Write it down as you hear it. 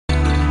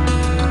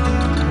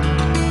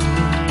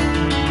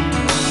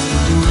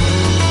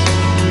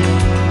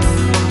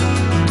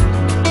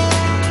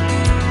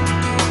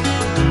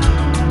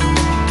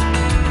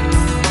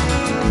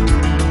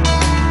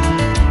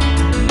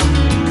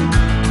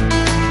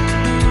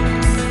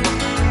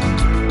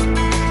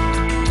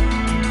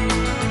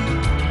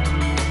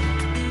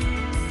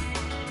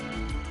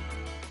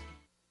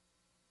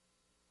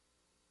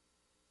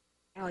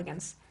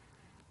Eleganz.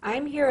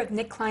 I'm here with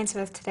Nick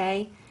Kleinsmith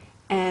today,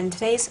 and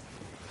today's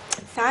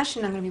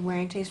fashion I'm going to be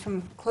wearing today is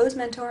from Clothes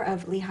Mentor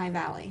of Lehigh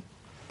Valley.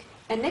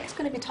 And Nick's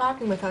going to be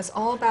talking with us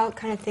all about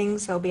kind of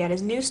things that'll be at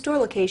his new store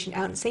location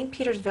out in St.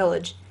 Peter's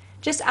Village,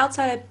 just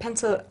outside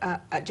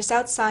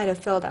of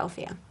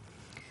Philadelphia.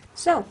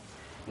 So,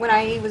 when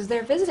I was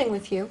there visiting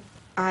with you,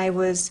 I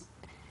was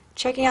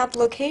checking out the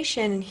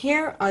location, and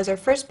here is our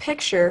first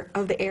picture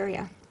of the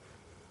area.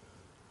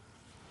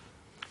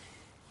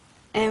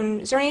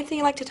 And is there anything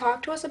you'd like to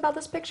talk to us about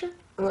this picture?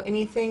 Or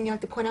anything you'd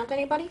like to point out to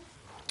anybody?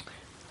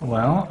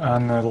 Well,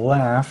 on the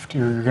left,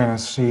 you're going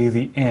to see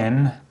the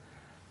inn,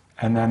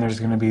 and then there's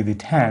going to be the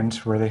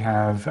tent where they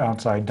have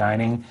outside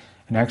dining.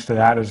 And next to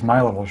that is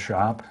my little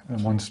shop, a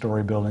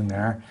one-story building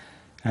there.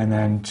 And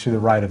then to the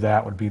right of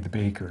that would be the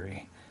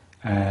bakery.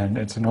 And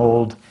it's an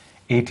old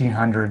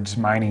 1800s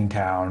mining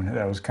town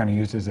that was kind of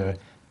used as a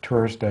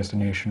tourist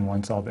destination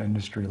once all the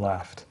industry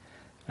left.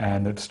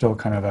 And it's still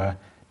kind of a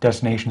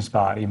destination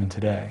spot even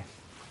today.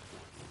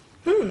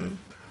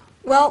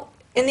 Well,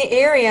 in the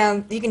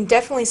area, you can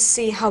definitely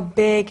see how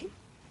big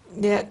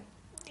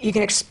you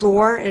can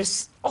explore.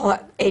 It's all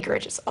that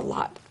acreage. It's a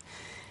lot.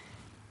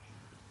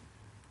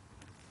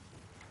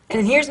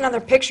 And here's another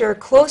picture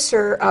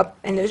closer up,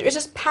 and it's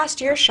just past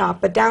your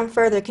shop, but down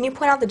further. Can you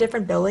point out the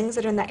different buildings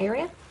that are in that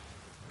area?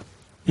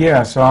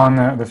 Yeah, so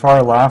on the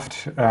far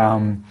left,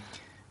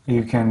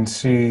 you can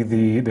see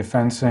the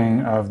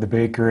fencing of the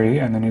bakery,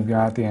 and then you've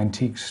got the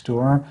antique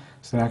store.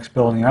 It's the next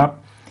building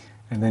up.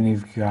 And then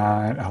you've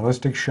got a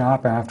holistic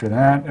shop after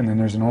that, and then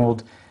there's an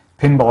old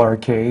pinball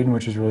arcade,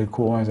 which is really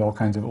cool. It has all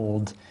kinds of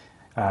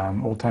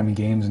old-timey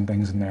games and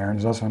things in there. And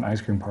there's also an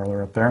ice cream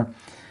parlor up there.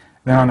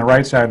 Then on the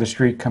right side of the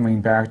street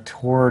coming back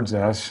towards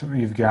us,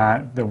 you've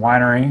got the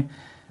winery, and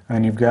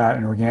then you've got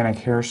an organic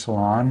hair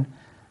salon,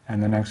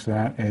 and then next to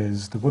that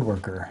is the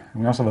woodworker.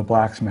 And we also have a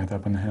blacksmith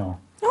up on the hill.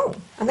 Oh,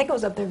 I think I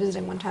was up there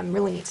visiting one time.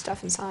 Really neat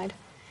stuff inside.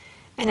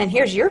 And then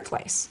here's your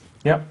place.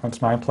 Yep,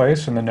 that's my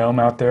place, and the gnome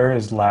out there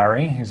is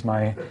Larry. He's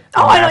my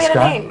Oh, mascot. I know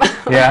your name.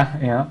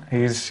 Yeah.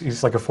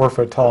 He's like a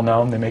 4-foot-tall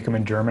gnome. They make him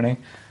in Germany.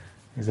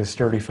 He's a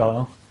sturdy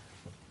fellow.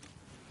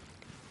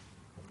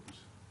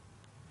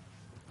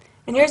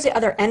 And here's the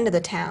other end of the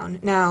town.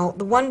 Now,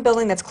 the one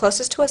building that's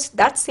closest to us,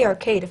 that's the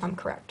arcade, if I'm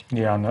correct.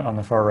 Yeah, on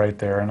the far right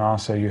there, and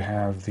also you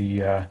have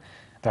the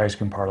ice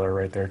cream parlor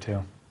right there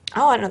too.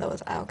 Oh, I didn't know that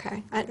was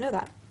okay. I didn't know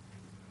that.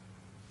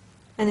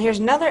 And here's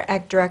another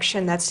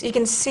direction that's, you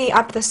can see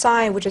up the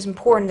side, which is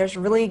important, there's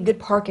really good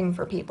parking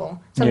for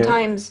people.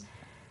 Sometimes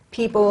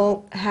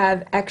people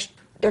have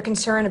they're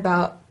concerned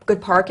about good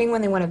parking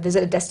when they want to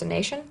visit a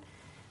destination.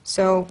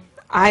 So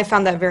I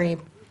found that very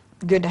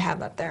good to have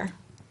that there.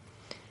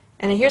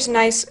 And here's a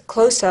nice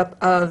close-up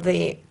of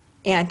the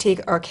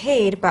antique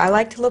arcade, but I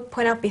like to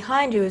point out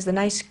behind you is the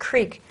nice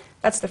creek.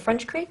 That's the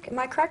French Creek, am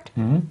I correct?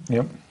 Mm-hmm.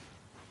 Yep.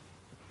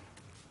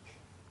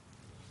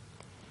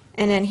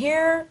 And then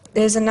here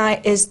is kind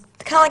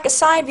of like a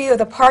side view of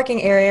the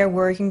parking area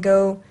where you can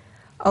go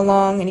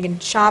along and you can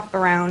shop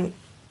around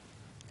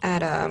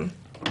at in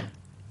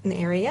the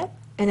area.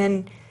 And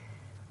then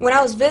when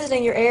I was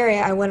visiting your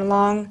area, I went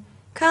along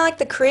kind of like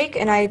the creek,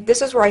 and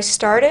this is where I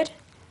started.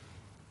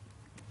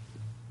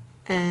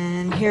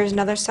 And here's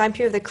another side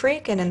view of the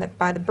creek, and then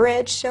by the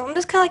bridge. So I'm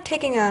just kind of like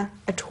taking a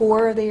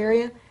tour of the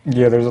area.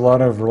 Yeah, there's a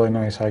lot of really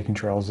nice hiking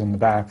trails in the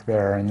back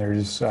there, and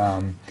there's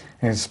and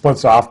it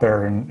splits off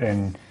there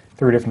in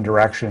 3 different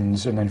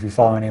directions, and then if you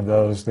follow any of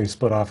those, they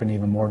split off in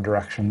even more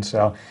directions.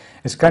 So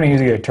it's kind of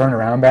easy to turn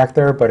around back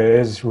there, but it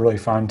is really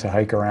fun to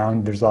hike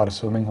around. There's a lot of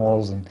swimming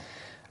holes and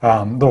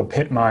little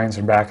pit mines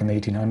from back in the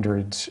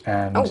 1800s.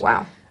 And oh,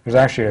 wow. There's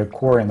actually a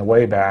quarry in the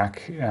way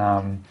back.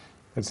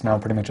 It's now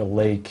pretty much a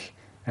lake,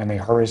 and they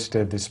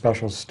harvested this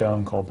special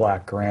stone called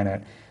black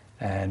granite,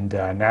 and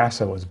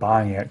NASA was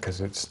buying it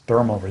because it's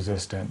thermal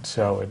resistant,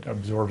 so it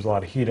absorbs a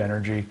lot of heat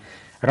energy.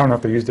 I don't know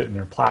if they used it in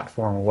their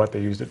platform or what they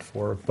used it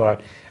for,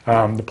 but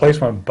the place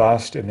went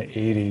bust in the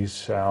 80s,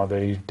 so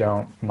they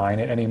don't mine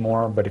it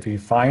anymore. But if you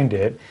find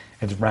it,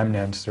 it's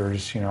remnants.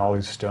 There's all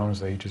these stones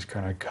they just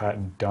kind of cut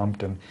and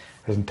dumped, and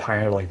there's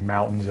entire like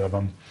mountains of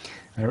them.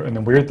 And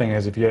the weird thing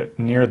is, if you get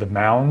near the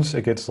mounds,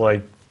 it gets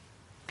like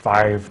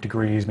 5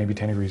 degrees, maybe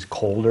 10 degrees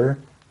colder.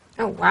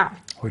 Oh, wow.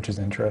 Which is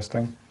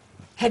interesting.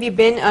 Have you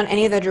been on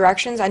any of the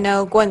directions? I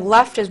know going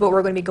left is what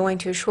we're going to be going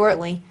to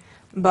shortly.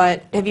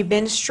 But have you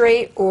been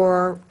straight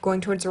or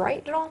going towards the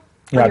right at all?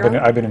 Yeah,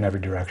 I've been in every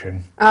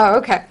direction. Oh,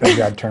 okay. I've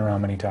got to turn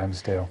around many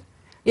times too.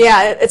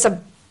 Yeah, it's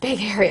a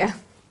big area.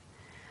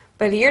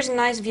 But here's a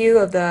nice view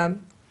of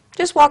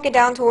just walking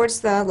down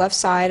towards the left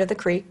side of the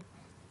creek.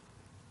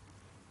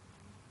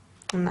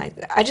 And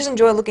I just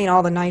enjoy looking at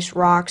all the nice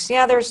rocks.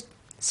 Yeah, there's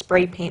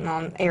spray paint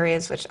on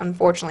areas, which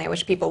unfortunately I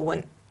wish people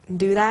wouldn't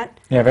do that.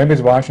 Yeah, if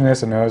anybody's watching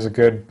this and knows a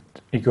good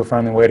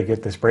eco-friendly way to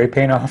get the spray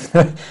paint off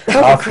the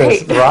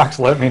rocks,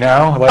 let me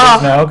know. Let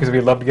us know, because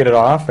we'd love to get it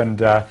off. And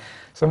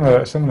some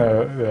of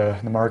the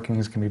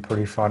markings can be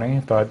pretty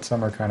funny, but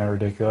some are kind of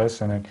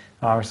ridiculous, and it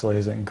obviously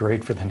isn't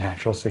great for the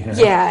natural scenery.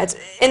 Yeah, it's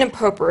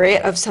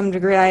inappropriate of some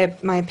degree,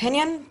 my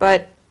opinion,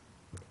 but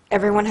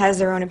everyone has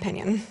their own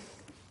opinion.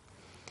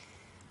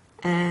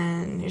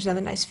 And here's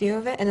another nice view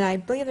of it. And I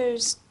believe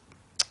there's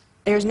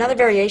another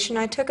variation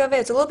I took of it.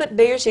 It's a little bit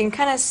bigger, so you can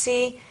kind of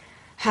see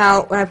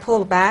how, when I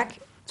pull it back,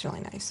 it's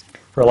really nice.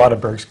 For a lot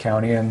of Berks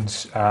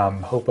Countyans,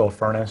 Hopewell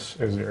Furnace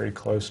is very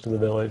close to the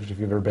village, if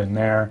you've ever been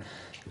there.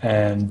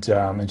 And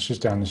it's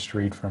just down the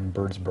street from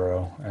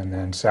Birdsboro. And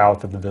then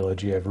south of the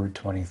village, you have Route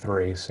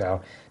 23. So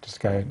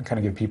just kind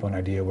of give people an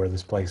idea where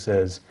this place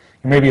is.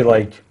 Maybe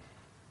like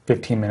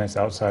 15 minutes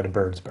outside of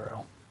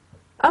Birdsboro.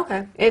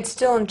 Okay. It's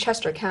still in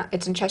Chester County.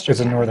 It's in Chester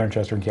It's County. in northern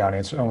Chester County.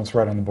 It's almost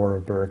right on the border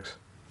of Berks.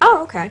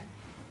 Oh, okay.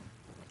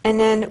 And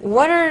then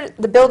what are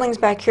the buildings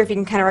back here, if you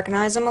can kind of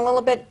recognize them a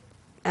little bit?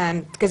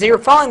 Because you're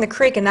following the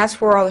creek, and that's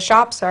where all the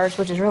shops are,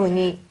 which is really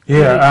neat.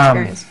 Yeah,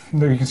 Neat experience.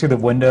 you can see the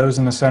windows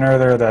in the center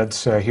there.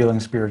 That's Healing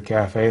Spirit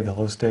Cafe, the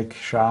holistic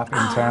shop in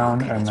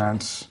town, okay, and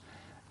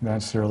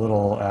that's their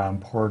little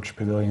porch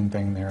pavilion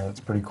thing there. That's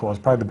pretty cool. It's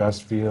probably the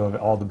best view of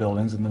all the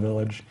buildings in the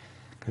village,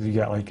 because you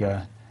got like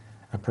a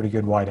pretty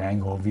good wide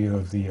angle view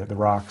of the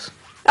rocks.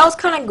 I was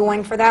kind of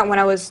going for that when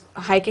I was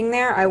hiking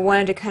there. I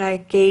wanted to kind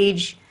of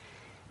gauge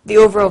the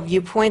overall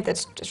viewpoint.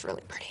 That's just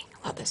really pretty.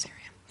 I love this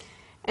area.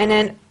 And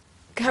then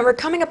we're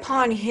coming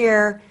upon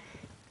here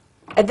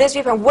at this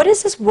viewpoint. What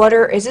is this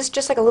water? Is this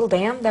just like a little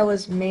dam that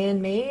was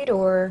man-made,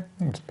 or?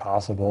 It's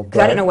possible.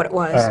 Because I didn't know what it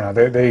was. I don't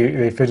know.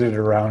 They fidgeted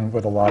around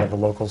with a lot of the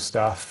local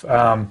stuff.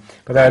 But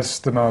that's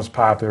the most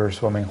popular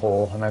swimming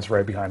hole, and that's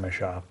right behind my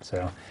shop.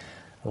 So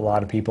a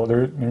lot of people,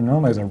 there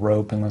normally is a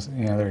rope, unless,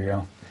 there you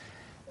go.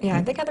 Yeah,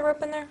 I think I had the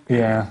rope in there.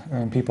 Yeah,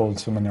 and people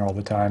swim in there all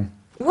the time.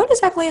 What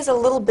exactly is a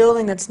little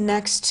building that's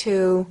next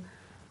to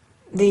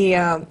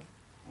the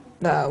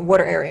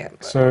water area?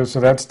 So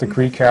that's the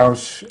creek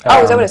house.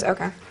 Oh, is that what it is?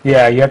 Okay.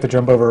 Yeah, you have to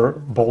jump over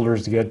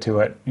boulders to get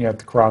to it. You have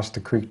to cross the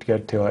creek to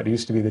get to it. It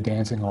used to be the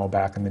dancing hall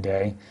back in the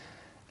day.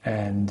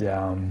 And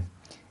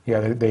yeah,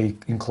 they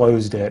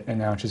enclosed it, and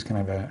now it's just kind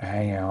of a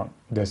hangout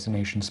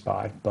destination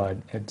spot. But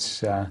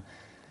it's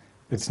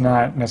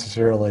not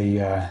necessarily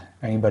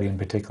anybody in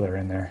particular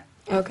in there.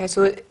 Okay,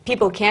 so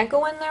people can't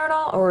go in there at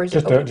all, or is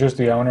it Just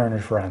the owner and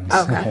his friends.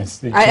 Okay.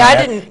 I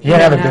didn't. You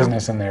can't have a know.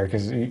 business in there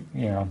because you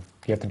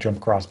have to jump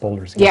across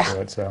boulders to get Yeah,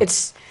 to it. So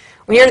it's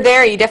when you're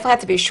there, you definitely have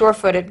to be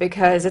sure-footed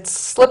because it's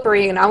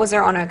slippery. And I was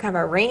there on a kind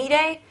of a rainy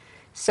day,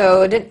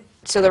 so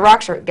the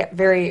rocks get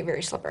very,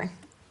 very slippery.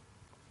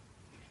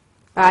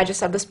 I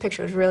just thought this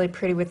picture was really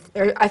pretty.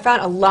 I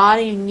found a lot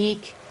of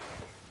unique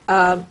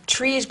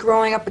trees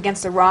growing up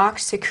against the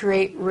rocks to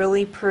create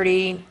really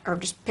pretty or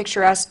just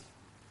picturesque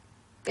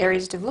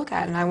areas to look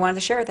at, and I wanted to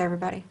share it with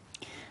everybody.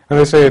 And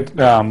they say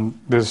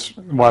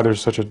why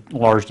there's such a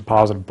large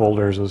deposit of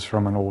boulders is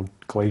from an old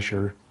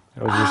glacier.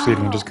 It was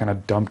receding and just kind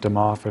of dumped them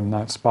off in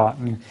that spot.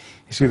 And you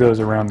see those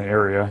around the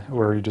area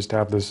where you just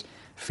have this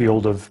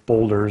field of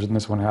boulders, and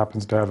this one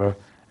happens to have a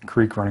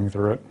creek running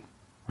through it,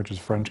 which is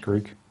French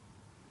Creek.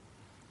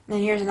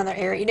 And here's another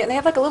area. They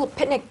have like a little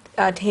picnic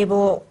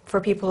table for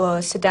people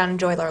to sit down and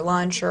enjoy their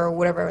lunch or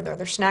whatever they're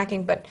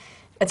snacking, but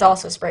it's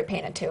also spray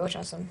painted too, which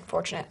is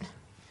unfortunate.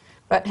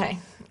 But hey,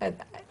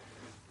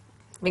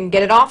 we can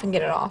get it off and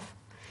get it off.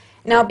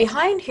 Now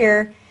behind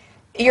here,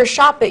 your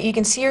shop, you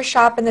can see your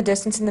shop in the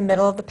distance in the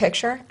middle of the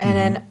picture, and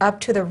then up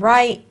to the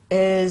right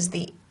is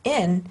the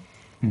inn,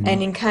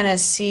 and you can kind of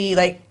see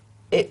like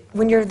it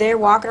when you're there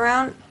walking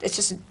around. It's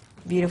just a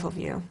beautiful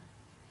view.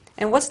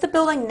 And what's the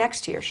building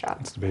next to your shop?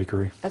 It's the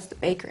bakery. That's the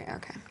bakery.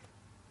 Okay.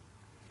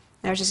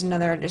 There's just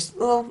another,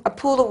 a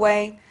pulled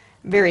away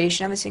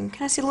variation of it, so you can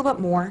kind of see a little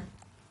bit more.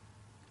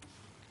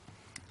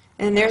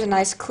 And there's a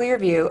nice clear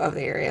view of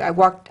the area. I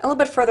walked a little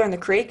bit further in the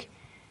creek,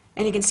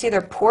 and you can see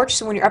their porch.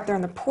 So when you're up there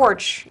on the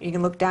porch, you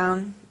can look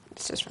down.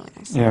 It's just really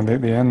nice. Yeah, the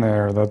inn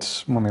there,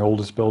 that's one of the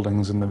oldest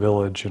buildings in the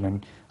village,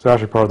 and it's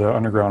actually part of the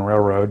Underground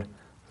Railroad.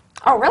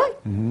 Oh, really?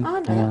 Mm-hmm. Oh,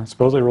 no. Yeah,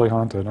 supposedly really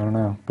haunted. I don't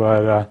know.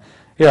 But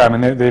yeah, I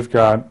mean, they've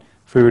got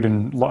food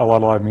and a lot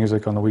of live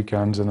music on the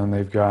weekends, and then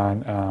they've got,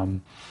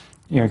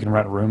 you can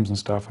rent rooms and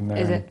stuff in there.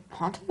 Is it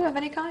haunted of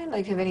any kind?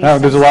 Like, have any? No,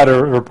 there's a lot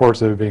of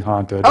reports of it being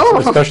haunted, Oh.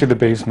 especially the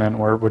basement,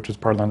 which is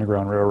part of the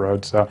Underground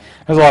Railroad. So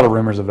there's a lot of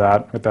rumors of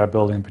that with that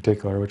building in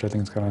particular, which I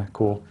think is kind of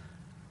cool.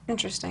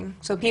 Interesting.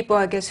 So people,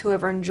 I guess,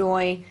 whoever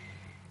enjoy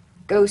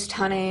ghost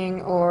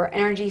hunting or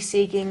energy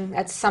seeking,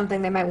 that's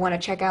something they might want to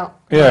check out.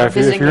 Yeah, if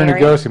you're into area.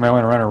 ghosts, you might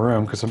want to rent a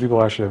room, because some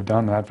people actually have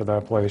done that for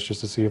that place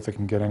just to see if they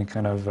can get any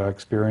kind of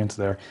experience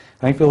there.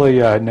 Thankfully,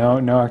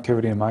 no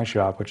activity in my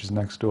shop, which is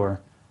next door.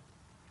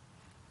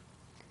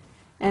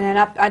 And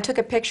then I took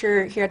a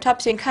picture here at top,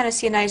 so you can kind of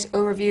see a nice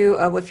overview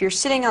of if you're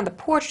sitting on the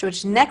porch, which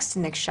is next to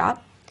Nick's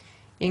shop,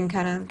 you can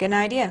kind of get an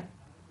idea.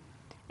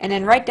 And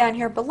then right down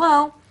here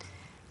below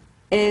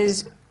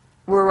is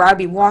where I'll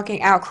be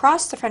walking out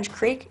across the French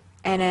Creek,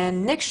 and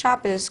then Nick's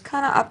shop is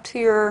kind of up to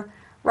your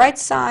right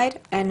side,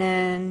 and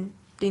then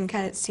you can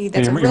kind of see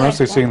that's a really You're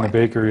mostly nice seeing the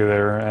walkway. bakery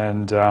there,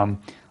 and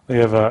they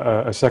have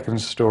a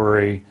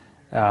second-story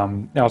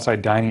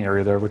outside dining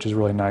area there, which is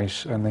really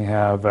nice, and they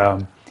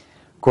have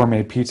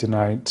gourmet pizza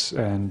nights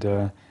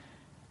and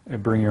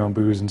bring your own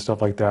booze and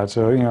stuff like that.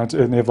 So and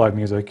they have live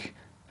music,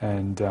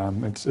 and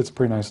it's a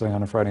pretty nice thing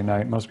on a Friday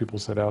night. Most people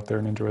sit out there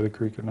and enjoy the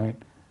creek at night.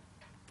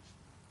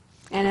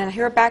 And then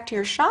here back to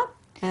your shop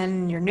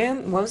and your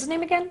name. What was the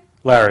name again?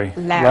 Larry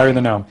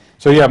the Gnome.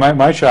 So yeah,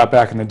 my shop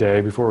back in the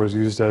day, before it was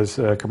used as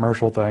a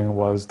commercial thing,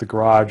 was the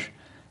garage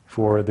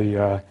for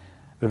the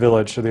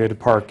village. So they had to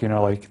park, you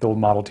know, like the old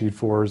Model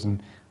T4s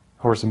and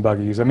horse and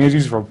buggies. I mean, it's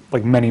used for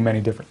like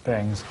many different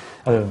things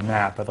other than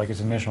that, but like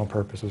its initial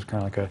purpose was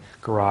kind of like a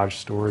garage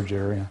storage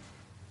area.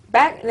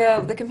 Back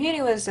the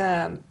community was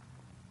back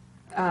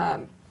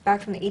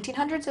from the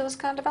 1800s. It was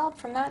kind of developed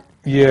from that.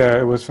 Yeah,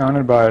 it was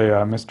founded by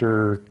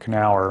Mr.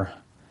 Knauer,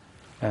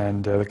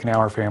 and the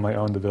Knauer family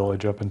owned the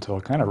village up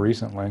until kind of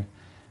recently.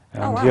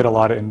 And Oh, wow. he had a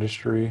lot of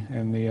industry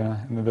in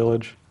the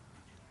village.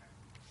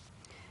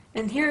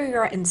 And here you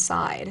are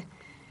inside,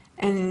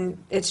 and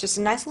it's just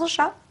a nice little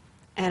shop.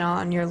 And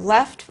on your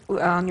left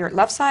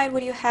side, what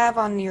do you have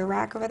on your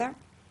rack over there?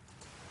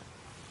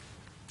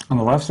 On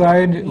the left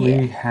side, Yeah.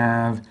 we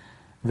have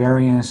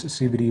various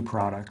CBD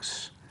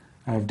products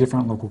of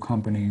different local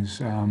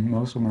companies.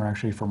 Most of them are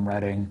actually from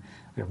Reading.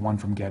 We have one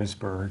from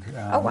Gettysburg.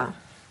 Oh, wow.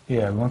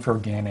 Yeah, we went for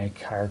organic,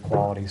 higher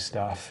quality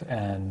stuff.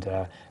 And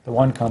the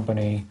one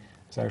company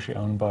is actually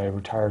owned by a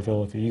retired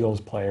Philadelphia Eagles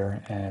player,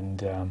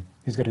 and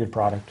he's got a good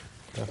product,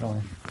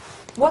 definitely.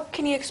 What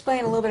can you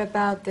explain a little bit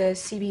about the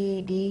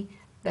CBD?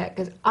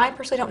 Because I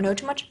personally don't know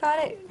too much about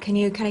it. Can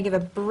you kind of give a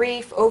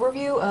brief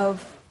overview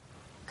of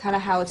kind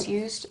of how it's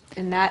used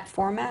in that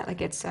format? Like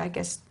it's, I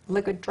guess,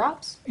 liquid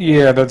drops?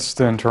 Yeah, that's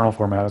the internal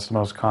format. That's the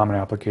most common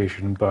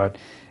application. But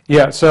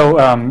yeah, so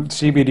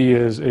CBD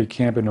is a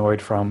cannabinoid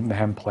from the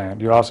hemp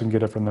plant. You also can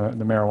get it from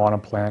the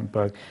marijuana plant,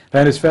 but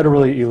that is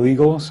federally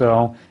illegal,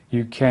 so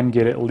you can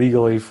get it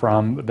legally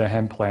from the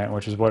hemp plant,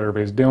 which is what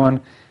everybody's doing.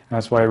 And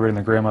that's why everybody and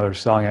their grandmother's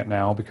selling it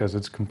now, because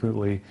it's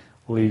completely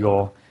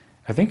legal.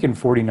 I think in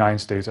 49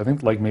 states, I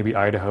think like maybe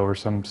Idaho or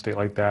some state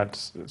like that,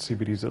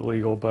 CBD is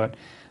illegal, but the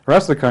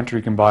rest of the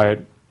country can buy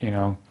it, you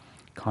know,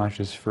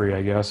 conscious free,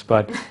 I guess.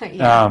 But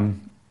Yeah.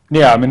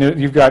 yeah, I mean,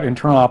 you've got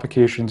internal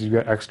applications, you've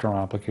got external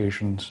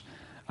applications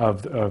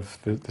of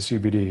the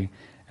CBD.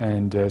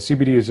 And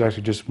CBD is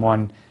actually just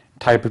one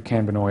type of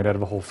cannabinoid out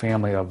of a whole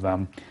family of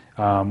them.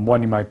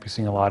 One you might be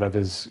seeing a lot of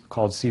is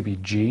called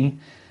CBG.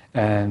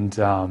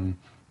 And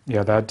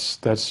yeah,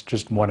 that's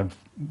just one of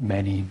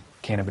many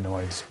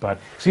cannabinoids. But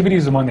CBD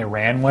is the one they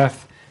ran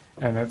with,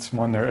 and that's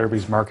one that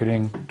everybody's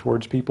marketing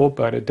towards people,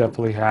 but it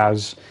definitely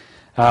has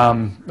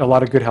a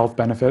lot of good health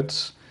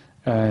benefits,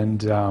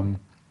 and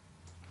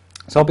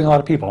it's helping a lot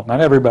of people. Not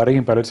everybody,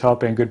 but it's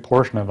helping a good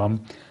portion of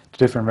them to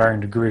different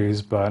varying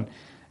degrees. But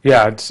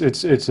yeah,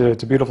 it's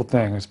a beautiful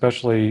thing,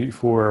 especially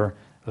for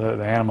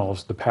the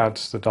animals, the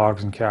pets, the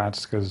dogs and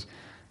cats, because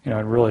you know,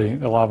 it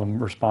really, a lot of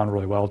them respond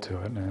really well to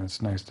it, and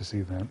it's nice to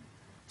see that.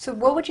 So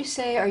what would you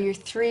say are your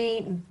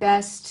 3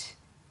 best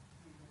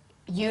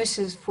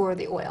uses for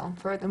the oil,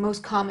 for the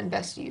most common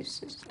best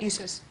uses?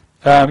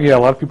 Yeah, a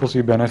lot of people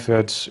see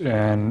benefits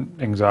in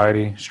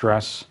anxiety,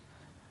 stress,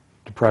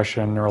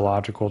 depression,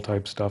 neurological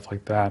type stuff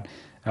like that.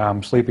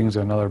 Sleeping is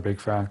another big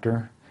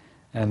factor.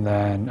 And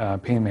then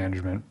pain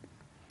management.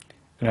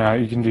 Now,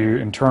 you can do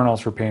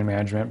internals for pain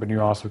management, but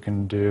you also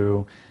can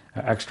do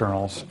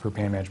externals for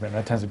pain management.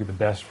 And that tends to be the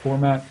best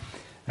format.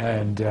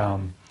 And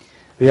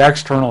the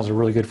externals are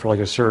really good for like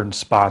a certain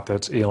spot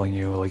that's ailing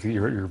you, like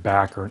your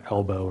back or an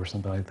elbow or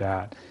something like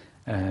that.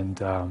 And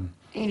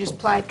You just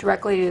apply it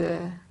directly to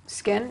the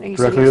skin? Or you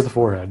said directly to the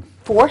forehead.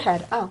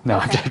 forehead? Oh, No,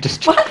 okay.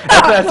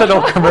 that's an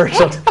old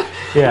commercial.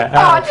 Yeah.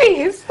 Oh,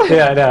 jeez.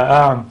 Yeah,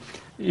 no,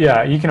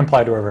 yeah, you can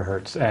apply to wherever it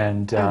hurts.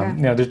 And Okay.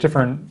 you know, there's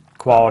different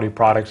quality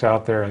products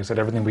out there. Like I said,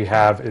 everything we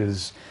have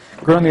is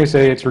grown in the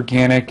USA. It's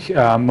organic,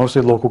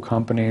 mostly local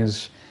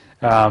companies.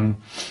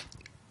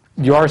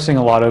 You are seeing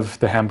a lot of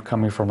the hemp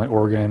coming from like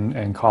Oregon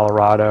and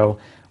Colorado.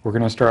 We're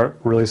going to start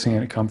really seeing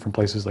it come from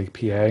places like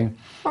PA.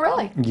 Oh,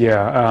 really?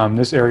 Yeah,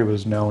 this area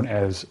was known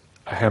as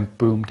a hemp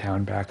boom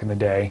town back in the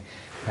day.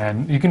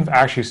 And you can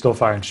actually still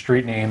find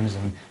street names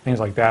and things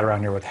like that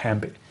around here with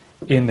hemp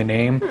in the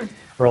name.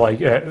 Or like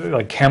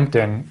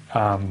Kempton,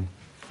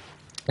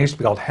 it used to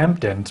be called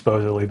Hempton,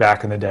 supposedly,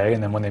 back in the day.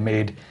 And then when they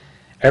made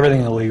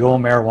everything illegal,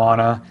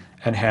 marijuana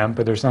and hemp,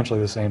 but they're essentially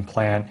the same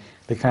plant,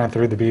 they kind of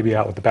threw the baby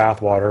out with the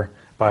bathwater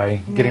by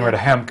getting rid of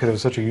hemp because it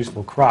was such a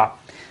useful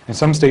crop. And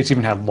some states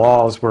even had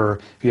laws where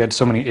if you had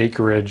so many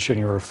acreage and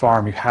you were a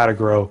farm, you had to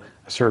grow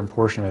a certain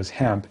portion as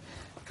hemp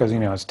because, you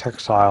know, it's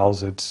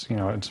textiles, it's, you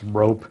know, it's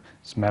rope,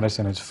 it's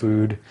medicine, it's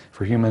food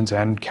for humans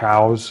and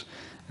cows.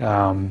 You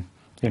know,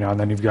 and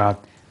then you've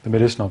got the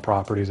medicinal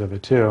properties of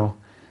it too.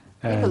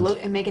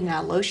 And make it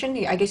now lotion?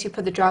 I guess you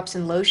put the drops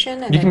in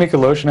lotion? And You can make a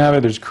lotion out of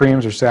it. There's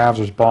creams, there's salves,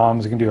 there's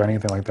balms. You can do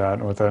anything like that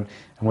with it,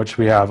 in which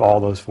we have all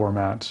those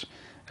formats.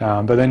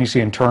 But then you see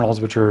internals,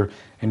 which are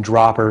in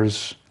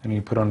droppers, and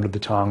you put under the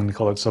tongue. They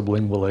call it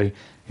sublingually.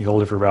 You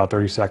hold it for about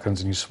 30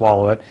 seconds, and you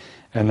swallow it.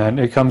 And then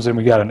it comes in,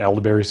 we got an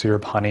elderberry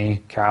syrup,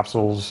 honey,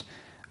 capsules,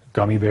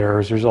 gummy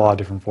bears. There's a lot of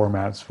different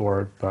formats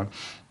for it. But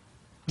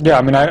yeah,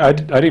 I mean, I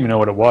didn't even know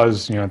what it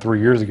was, you know, 3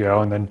 years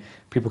ago. And then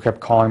people kept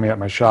calling me at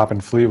my shop in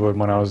Fleetwood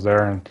when I was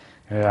there, and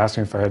They asked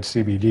me if I had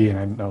CBD,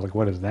 and I was like,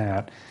 what is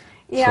that?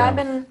 Yeah,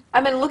 So,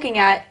 I've been looking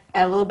at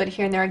a little bit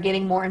here and there,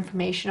 getting more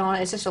information on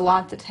it. It's just a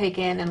lot to take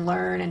in and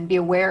learn and be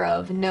aware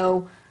of and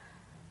know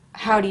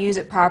how to use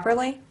it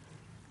properly.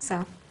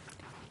 So,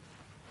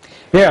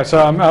 yeah,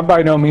 so I'm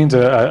by no means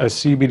a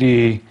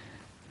CBD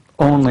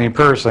only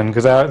person,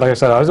 because like I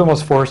said, I was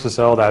almost forced to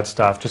sell that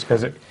stuff just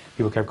because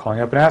people kept calling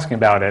up and asking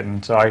about it.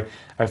 And so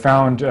I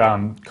found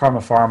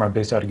Karma Pharma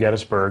based out of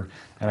Gettysburg,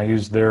 and I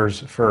used theirs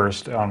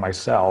first on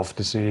myself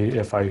to see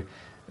if I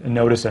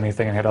noticed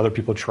anything, and had other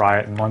people try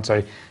it. And once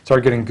I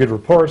started getting good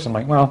reports, I'm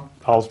like, well,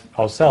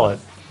 I'll sell it.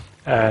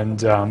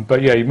 And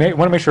but yeah, you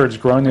want to make sure it's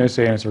grown in the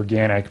USA and it's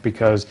organic,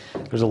 because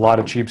there's a lot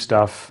of cheap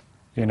stuff,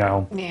 you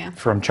know, yeah.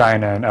 from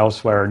China and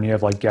elsewhere, and you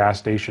have like gas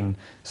station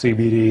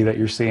CBD that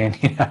you're seeing.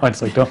 You know,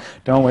 it's like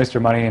don't waste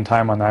your money and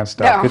time on that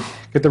stuff. No.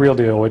 Get the real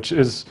deal, which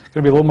is going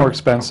to be a little more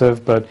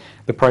expensive, but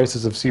the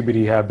prices of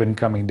CBD have been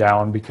coming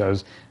down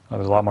because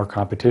there's a lot more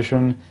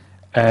competition,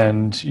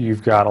 and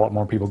you've got a lot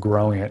more people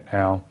growing it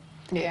now.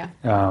 Yeah.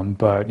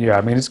 But yeah,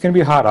 I mean, it's going to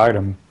be a hot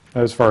item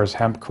as far as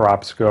hemp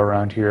crops go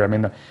around here. I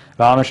mean, the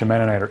Amish and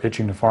Mennonite are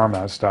itching to farm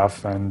that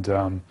stuff,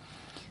 and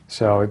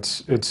so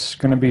it's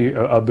going to be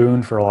a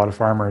boon for a lot of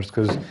farmers,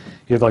 because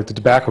you have like the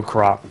tobacco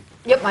crop.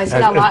 Yep, I see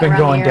that a lot It's been around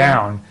going the area.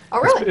 down.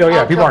 Oh, really? Oh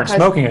yeah, people Oh, aren't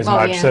smoking as well,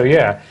 much, yeah. so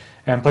yeah.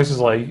 And places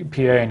like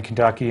PA and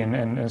Kentucky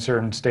and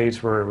certain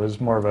states where it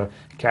was more of a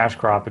cash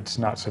crop, it's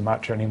not so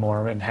much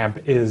anymore, and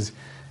hemp is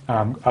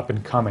up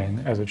and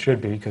coming, as it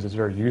should be, because it's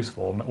very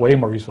useful, way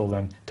more useful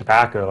than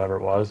tobacco ever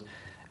was.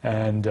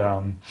 And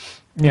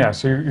yeah,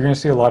 so you're going to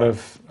see a lot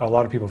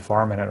of people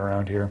farming it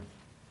around here.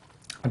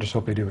 I just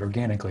hope they do it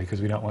organically,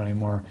 because we don't want any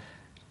more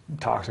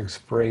toxic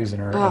sprays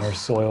in our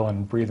soil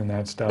and breathing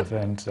that stuff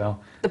in. So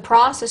The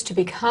process to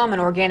become an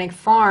organic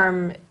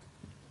farm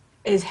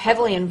is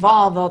heavily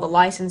involved, all the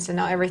license and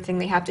everything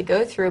they have to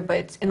go through,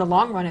 but in the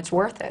long run, it's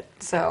worth it.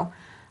 So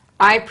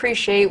I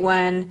appreciate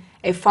when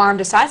a farm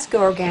decides to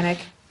go organic.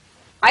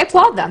 I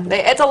applaud them.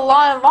 It's a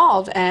lot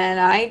involved, and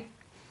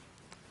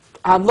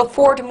I look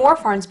forward to more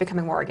farms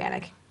becoming more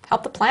organic.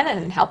 Help the planet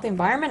and help the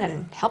environment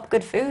and help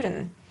good food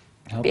and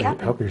be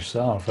happy. help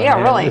yourself.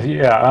 Yeah, really.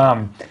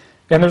 Yeah,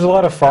 and there's a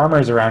lot of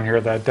farmers around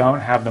here that don't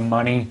have the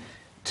money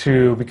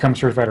to become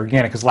certified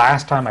organic. Because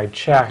last time I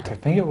checked, I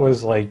think it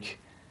was like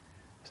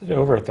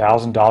over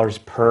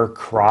 $1,000 per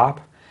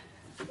crop.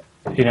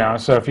 You know,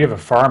 so if you have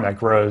a farm that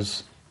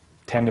grows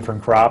 10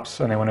 different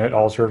crops and they want it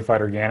all certified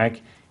organic,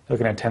 you're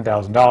looking at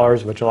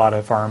 $10,000, which a lot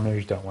of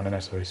farmers don't want to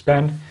necessarily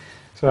spend.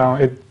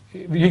 So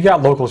you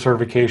got local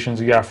certifications.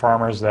 You got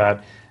farmers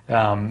that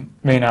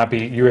may not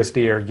be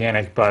USDA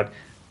organic, but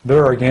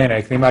they're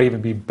organic. They might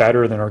even be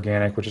better than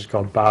organic, which is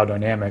called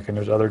biodynamic, and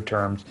there's other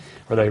terms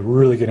where they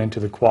really get into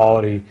the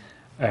quality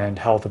and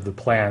health of the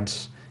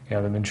plants, you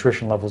know, the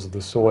nutrition levels of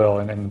the soil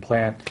and the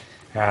plant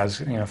has,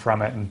 you know,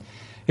 from it. And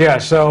yeah,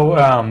 so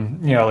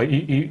you know, like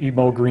eat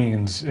Mo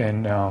Greens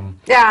and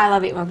Yeah, I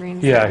love Eat Mo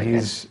Greens. yeah, They're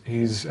really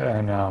he's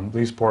in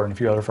Leesport and a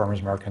few other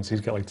farmers markets.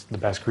 He's got like the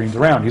best greens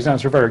around. He's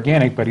not certified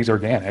organic, but he's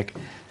organic.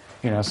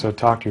 You know, so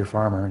talk to your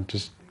farmer and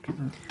just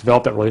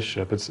develop that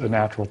relationship. It's a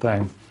natural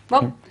thing.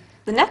 Well,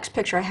 the next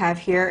picture I have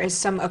here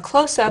is a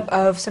close-up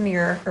of some of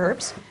your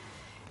herbs,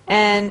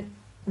 and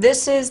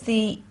this is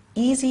the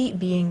Easy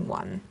Being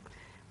one.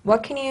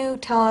 What can you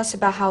tell us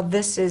about how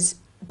this is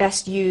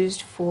best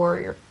used for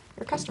your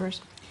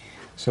customers?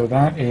 So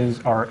that is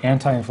our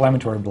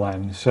anti-inflammatory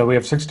blend. So we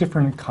have 6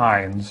 different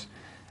kinds,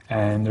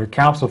 and they're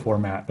capsule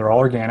format. They're all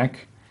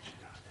organic,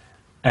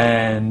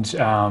 and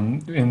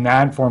in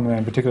that formula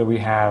in particular, we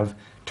have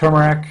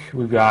turmeric.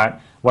 We've got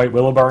white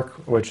willow bark,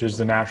 which is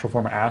the natural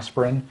form of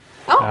aspirin.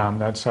 Oh.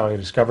 That's how they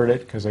discovered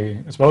it, because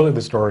supposedly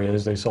the story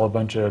is they saw a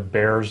bunch of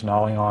bears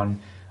gnawing on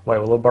white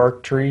willow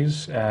bark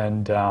trees,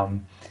 and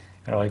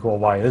they're like, well,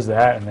 why is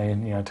that? And they,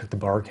 you know, took the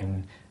bark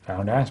and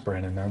found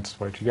aspirin, and that's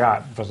what you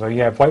got. So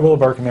you have white willow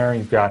bark in there.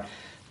 You've got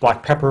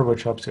black pepper,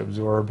 which helps to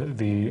absorb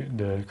the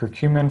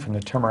curcumin from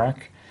the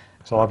turmeric.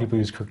 So a lot of people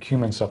use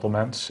curcumin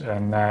supplements,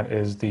 and that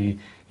is the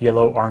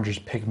yellow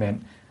orangish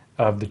pigment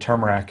of the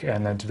turmeric,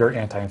 and that's very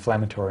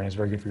anti-inflammatory, and it's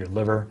very good for your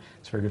liver.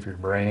 It's very good for your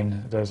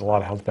brain. There's a lot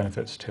of health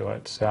benefits to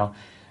it. So,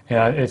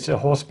 yeah, it's a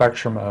whole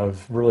spectrum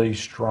of really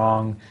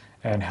strong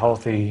and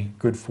healthy,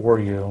 good for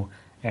you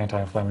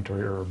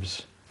anti-inflammatory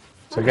herbs.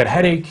 So you got a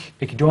headache,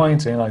 achy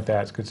joints, anything like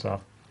that. It's good stuff.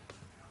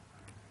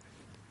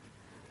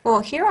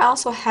 Well, here I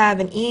also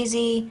have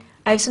I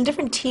have some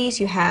different teas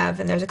you have,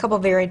 and there's a couple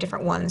of very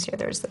different ones here.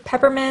 There's the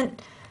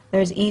peppermint,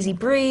 there's Easy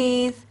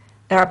Breathe,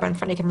 they're up in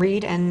front, you can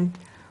read, and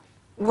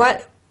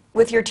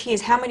with your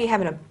teas, how many do you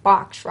have in a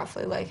box,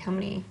 roughly? Like, how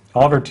many?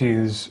 All of our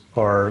teas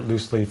are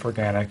loose leaf,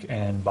 organic,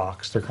 and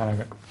boxed. They're kind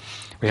of,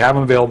 we have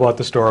them available at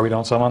the store. We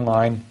don't sell them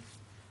online,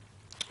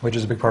 which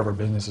is a big part of our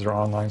business, is our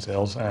online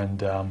sales.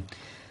 And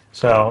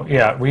so,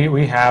 yeah,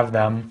 we have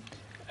them.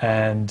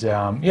 And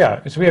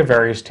yeah, so we have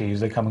various teas.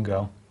 They come and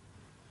go.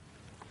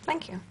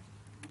 Thank you.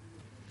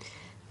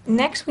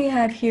 Next we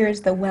have here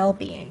is the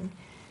Well-Being.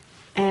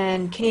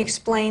 And can you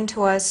explain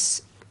to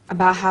us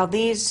about how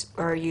these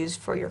are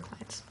used for your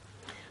clients?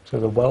 So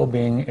the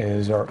well-being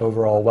is our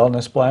overall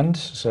wellness blend.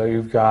 So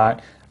you've got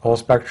a whole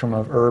spectrum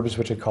of herbs,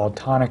 which are called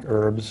tonic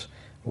herbs,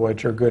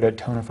 which are good at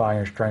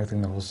tonifying or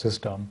strengthening the whole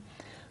system.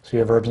 So you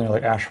have herbs in there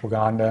like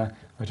ashwagandha,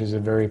 which is a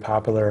very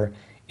popular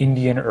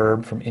Indian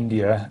herb from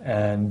India,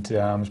 and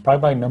it's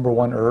probably my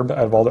 #1 herb out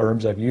of all the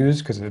herbs I've used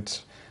because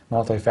it's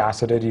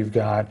multifaceted. You've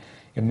got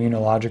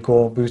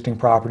immunological boosting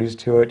properties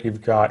to it.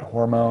 You've got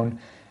hormone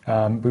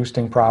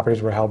boosting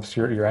properties where it helps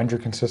your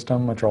endocrine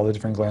system, which are all the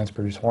different glands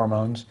produce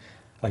hormones,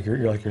 like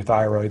your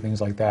thyroid,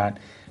 things like that.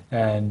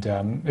 And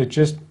it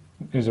just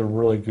is a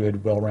really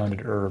good,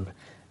 well-rounded herb.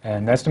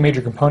 And that's the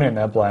major component in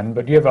that blend,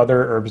 but you have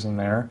other herbs in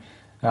there.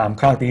 Kind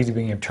of like the easy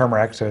being, you have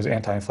turmeric, so it has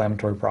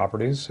anti-inflammatory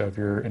properties. So if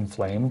you're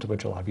inflamed,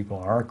 which a lot of people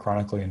are,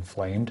 chronically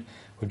inflamed,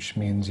 which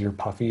means you're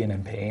puffy and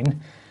in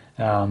pain,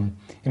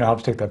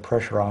 helps take that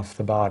pressure off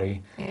the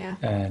body. Yeah.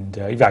 And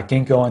you've got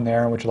ginkgo in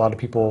there, which a lot of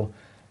people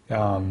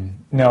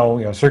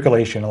know,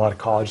 circulation. A lot of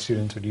college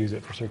students would use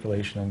it for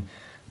circulation and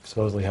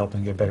supposedly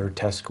helping get better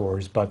test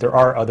scores. But there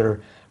are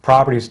other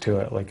properties to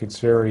it, like it's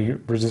very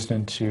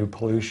resistant to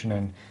pollution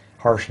and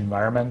harsh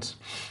environments.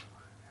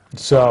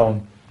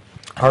 So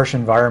harsh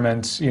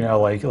environments, not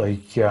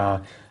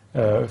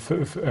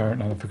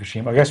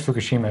Fukushima. I guess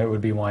Fukushima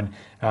would be one.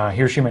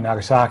 Hiroshima and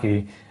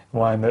Nagasaki,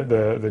 when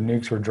the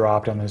nukes were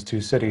dropped on those two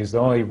cities, the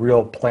only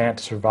real plant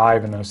to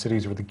survive in those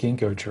cities were the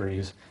ginkgo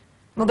trees.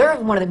 Well, they're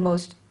one of the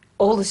most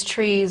oldest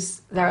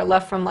trees that are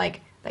left from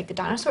like the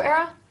dinosaur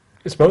era.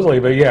 Supposedly,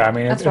 but yeah, I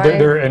mean,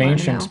 they're an wanted to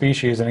ancient know.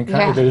 species, and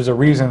Yeah. there's a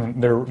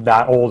reason they're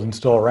that old and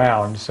still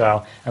around.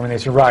 So, I mean, they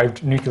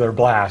survived nuclear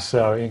blasts,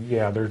 so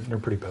yeah, they're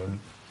pretty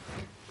potent.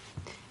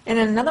 And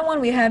another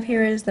one we have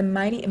here is the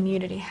Mighty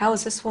Immunity. How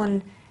is this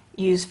one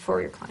used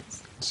for your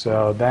clients?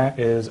 So that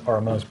is our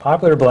most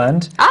popular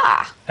blend.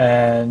 Ah!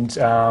 And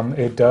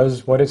it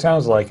does what it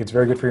sounds like. It's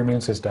very good for your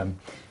immune system.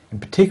 In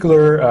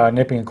particular,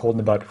 nipping a cold in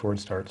the butt before it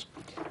starts.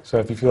 So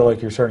if you feel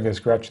like you're starting to get a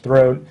scratchy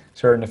throat,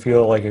 starting to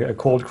feel like a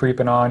cold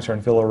creeping on, starting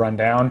to feel a run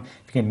down,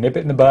 if you can nip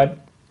it in the butt,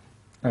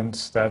 and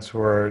that's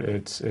where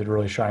it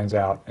really shines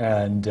out.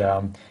 And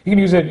you can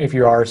use it if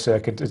you are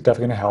sick. It's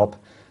definitely going to help.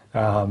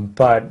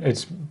 But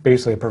it's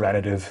basically a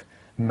preventative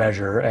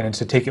measure, and it's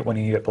to take it when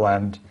you need it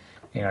blend.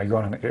 You're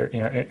going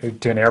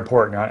to an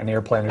airport, not an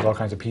airplane. There's all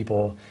kinds of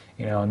people,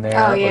 in there.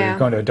 Oh, Or yeah. you're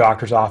going to a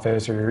doctor's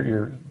office, or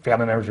your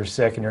family members are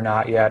sick and you're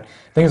not yet.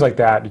 Things like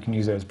that, you can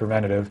use it as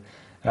preventative.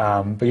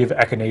 But you have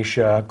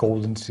echinacea,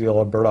 golden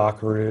seal,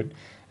 burdock root,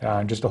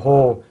 just a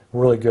whole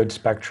really good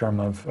spectrum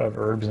of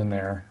herbs in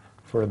there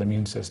for the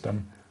immune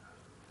system.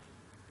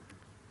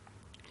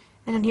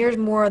 And then here's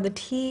more of the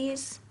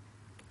teas.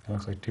 It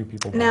looks like two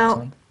people bought Now,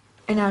 some.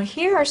 and now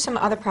here are some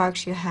other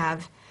products you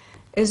have.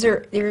 Is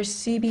there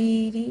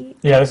CBD?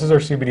 Yeah, this is our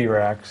CBD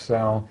rack.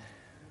 So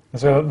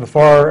the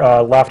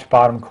far left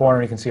bottom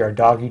corner, you can see our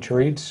doggy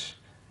treats,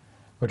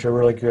 which are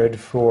really good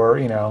for,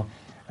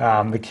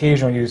 the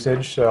occasional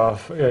usage. So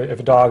if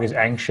a dog is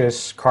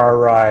anxious, car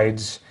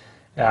rides,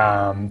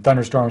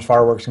 thunderstorms,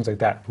 fireworks, things like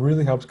that,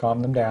 really helps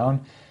calm them down.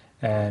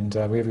 And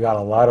we've got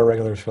a lot of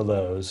regulars for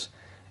those.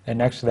 And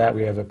next to that,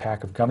 we have a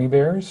pack of gummy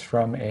bears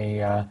from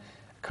a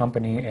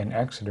company in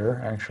Exeter,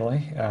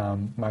 actually,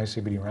 My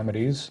CBD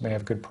Remedies. They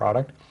have good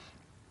product.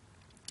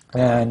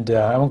 And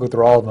I won't go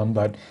through all of them,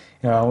 but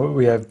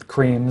we have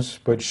creams,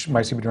 which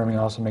My CBD Remedy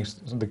also makes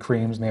the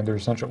creams, and they have their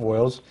essential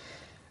oils.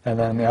 And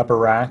then in the upper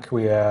rack,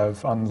 we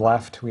have, on the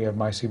left, we have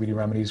My CBD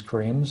Remedies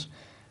creams.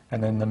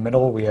 And then in the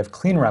middle, we have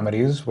Clean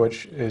Remedies,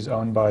 which is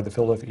owned by the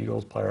Philadelphia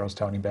Eagles player I was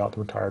telling you about, the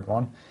retired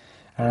one.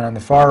 And on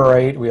the far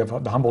right, we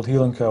have the Humboldt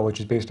Healing Co.,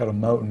 which is based out of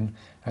Moton,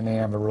 and they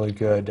have a really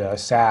good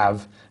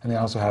salve, and they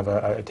also have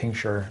a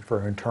tincture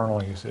for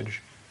internal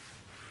usage.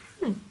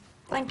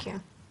 Thank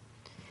you.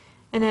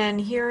 And then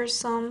here's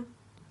some.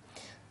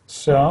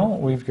 So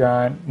we've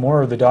got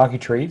more of the doggy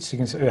treats. You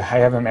can see, I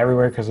have them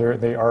everywhere because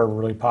they are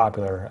really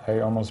popular. I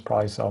almost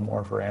probably sell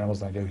more for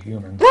animals than I do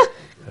humans.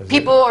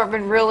 People have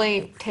been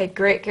really take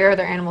great care of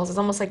their animals. It's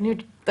almost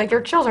like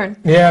their children.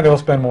 Yeah, they'll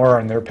spend more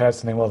on their pets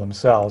than they will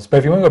themselves. But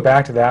if you want to go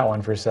back to that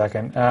one for a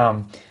second,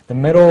 the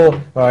middle,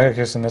 well, I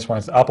guess in this one,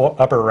 it's the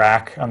upper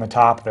rack on the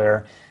top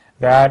there.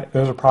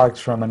 Those are products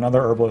from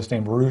another herbalist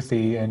named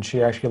Ruthie, and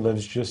she actually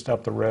lives just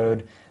up the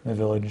road in the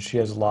village. She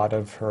has a lot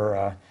of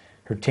her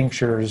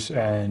tinctures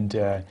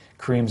and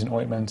creams and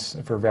ointments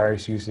for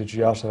various usage.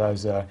 She also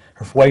has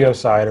her Fuego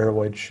cider,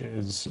 which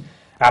is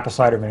apple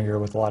cider vinegar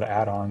with a lot of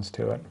add-ons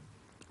to it.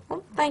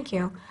 Well, thank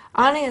you.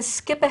 I'm going to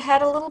skip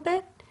ahead a little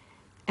bit,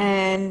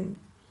 and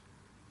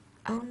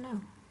oh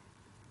no,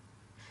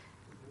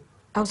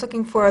 I was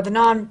looking for the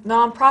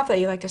non-profit that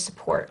you like to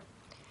support,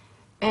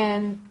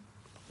 and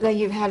that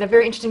you've had a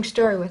very interesting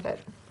story with it.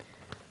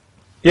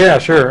 Yeah,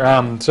 sure.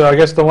 So I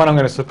guess the one I'm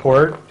going to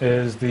support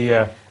is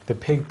the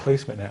Pig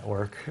Placement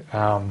Network.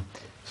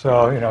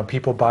 So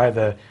people buy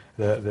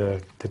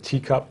the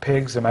teacup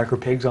pigs, the micro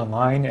pigs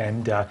online,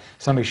 and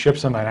somebody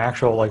ships them an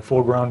actual like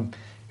full-grown.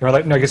 No,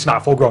 I guess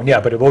not full-grown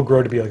yet, but it will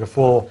grow to be like a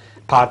full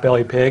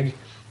pot-belly pig,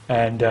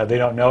 and they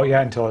don't know it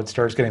yet until it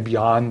starts getting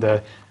beyond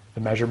the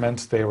the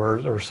measurements they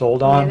were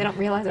sold Yeah, on, they don't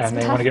realize it's and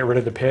they tough. want to get rid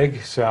of the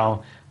pig.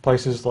 So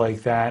places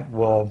like that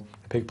will,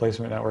 the Pig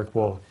Placement Network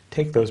will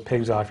take those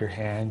pigs off your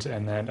hands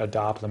and then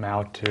adopt them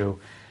out to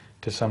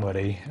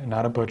somebody,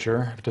 not a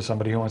butcher, to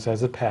somebody who wants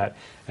as a pet.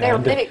 They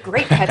And get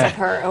great pets of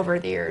her over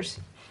the years.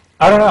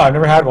 I don't know, I've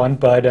never had one,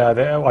 but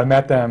I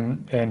met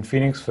them in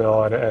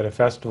Phoenixville at a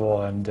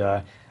festival, and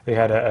they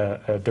had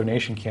a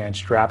donation can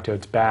strapped to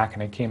its back,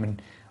 and it came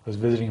and was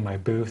visiting my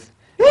booth.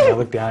 And I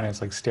looked down and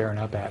it's like staring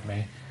up at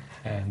me,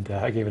 and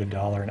I gave it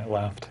 $1 and it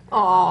left.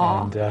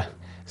 Aww. And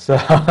so,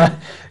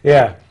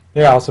 yeah,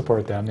 I'll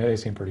support them. They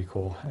seem pretty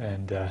cool.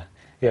 And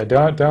yeah,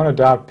 don't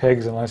adopt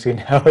pigs unless you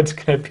know it's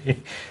going to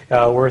be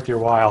worth your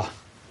while.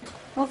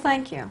 Well,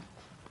 thank you.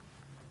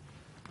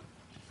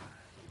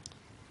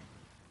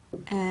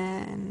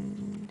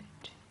 And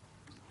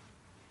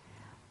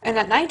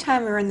at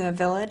nighttime we're in the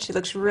village. It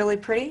looks really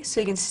pretty, so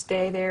you can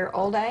stay there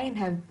all day and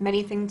have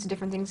many things,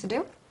 different things to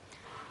do.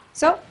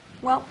 So,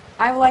 well,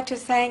 I would like to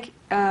thank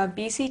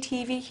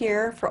BCTV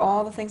here for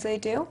all the things they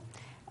do.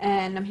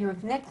 And I'm here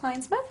with Nick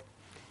Kleinsmith.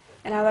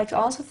 And I'd like to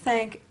also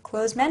thank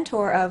Clothes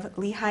Mentor of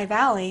Lehigh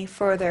Valley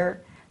for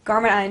their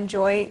garment I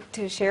enjoy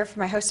to share for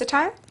my host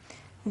attire.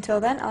 Until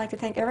then, I'd like to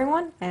thank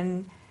everyone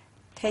and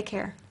take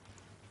care.